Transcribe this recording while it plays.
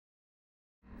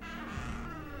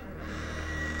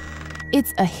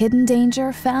It's a hidden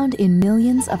danger found in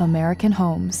millions of American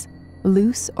homes.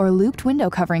 Loose or looped window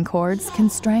covering cords can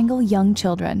strangle young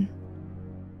children.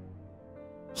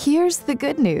 Here's the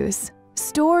good news.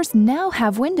 Stores now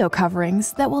have window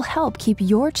coverings that will help keep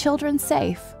your children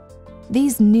safe.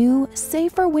 These new,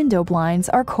 safer window blinds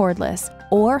are cordless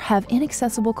or have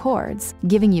inaccessible cords,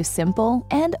 giving you simple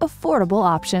and affordable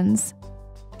options.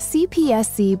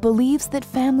 CPSC believes that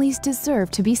families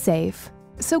deserve to be safe,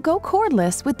 so go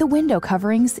cordless with the window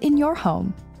coverings in your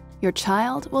home. Your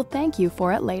child will thank you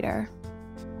for it later.